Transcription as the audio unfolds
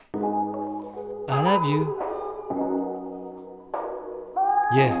I love you.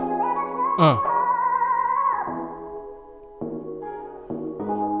 Yeah.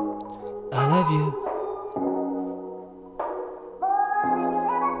 I love you.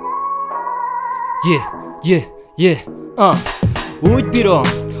 Yeah. Úgy bírom,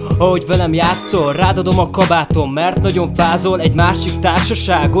 ahogy velem játszol, rád adom a kabátom, mert nagyon fázol. Egy másik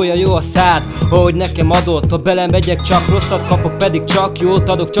társaság, olyan jó a szád, ahogy nekem adott. Ha belemegyek, csak rosszat kapok, pedig csak jót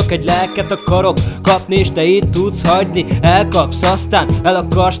adok. Csak egy lelket akarok kapni, és te itt tudsz hagyni. Elkapsz, aztán el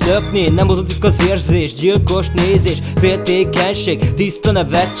akarsz lökni. Nem hozódik az érzés, gyilkos nézés, féltékenység, tiszta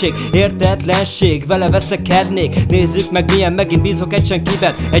nevetség, értetlenség, vele veszekednék. Nézzük meg milyen, megint bízok egy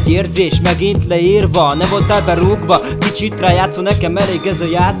senkiben. Egy érzés, megint leírva, nem voltál berúgva. Kicsit rájátszol, nekem elég ez a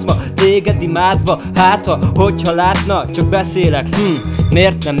játszma. Téged imádva, hát hogyha látna, csak beszélek.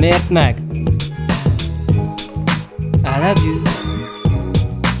 Miért nem ért meg? I love you.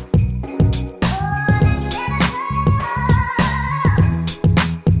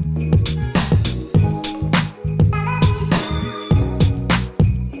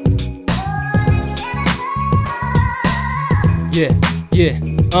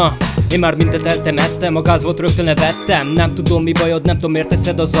 Yeah. Én már mindent eltemettem, a gáz volt, rögtön levettem. Nem tudom mi bajod, nem tudom miért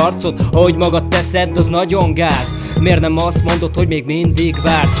teszed az arcod. Ahogy magad teszed, az nagyon gáz. Miért nem azt mondod, hogy még mindig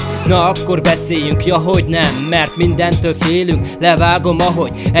vársz? Na akkor beszéljünk, ja hogy nem, mert mindentől félünk. Levágom,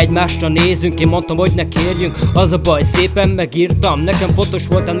 ahogy egymásra nézünk. Én mondtam, hogy ne kérjünk, az a baj, szépen megírtam. Nekem fontos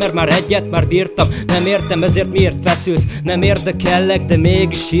voltál, mert már egyet már bírtam. Nem értem, ezért miért feszülsz? Nem érdekellek, de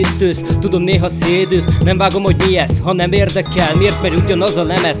mégis itt ülsz. Tudom, néha szédülsz, nem vágom, hogy mi ez, ha nem érdekel. Miért, mert ugyanaz a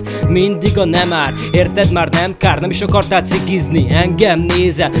lemez, mindig a nem ár. Érted, már nem kár, nem is akartál cigizni. Engem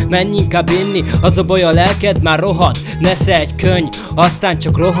nézel, menj inkább inni. Az a baj, a lelked már rohad. Nesze egy könyv, aztán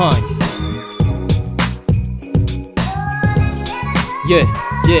csak rohanj. Yeah.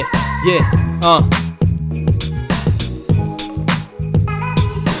 Yeah.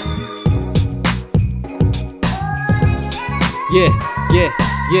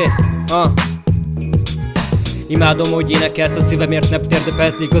 Imádom, hogy énekelsz, a szívemért nem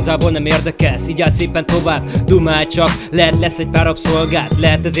térdepelsz, de igazából nem érdekelsz. Így áll szépen tovább, dumálj csak, lehet lesz egy pár rabszolgád.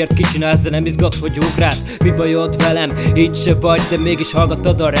 Lehet ezért kicsinálsz, de nem izgat, hogy ugrálsz. Mi bajod velem? Így se vagy, de mégis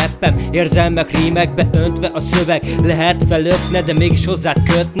hallgatod a rappem. Érzelmek rímekbe öntve a szöveg. Lehet felökne, de mégis hozzád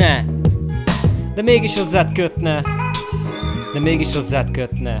kötne. De mégis hozzád kötne.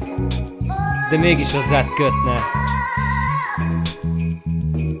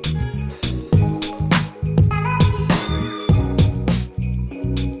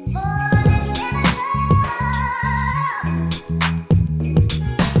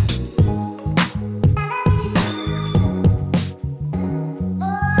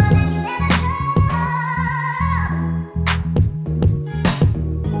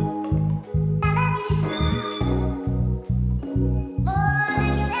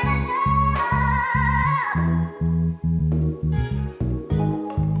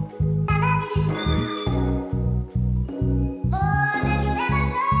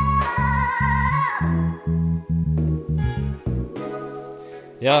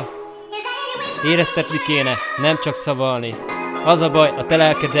 Ja, éreztetni kéne, nem csak szavalni. Az a baj, a te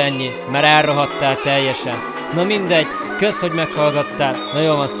lelked ennyi, mert elrohadtál teljesen. Na mindegy, kösz, hogy meghallgattál. Na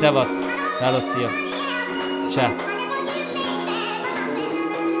jó van, szevasz. Hello, szia. Csá.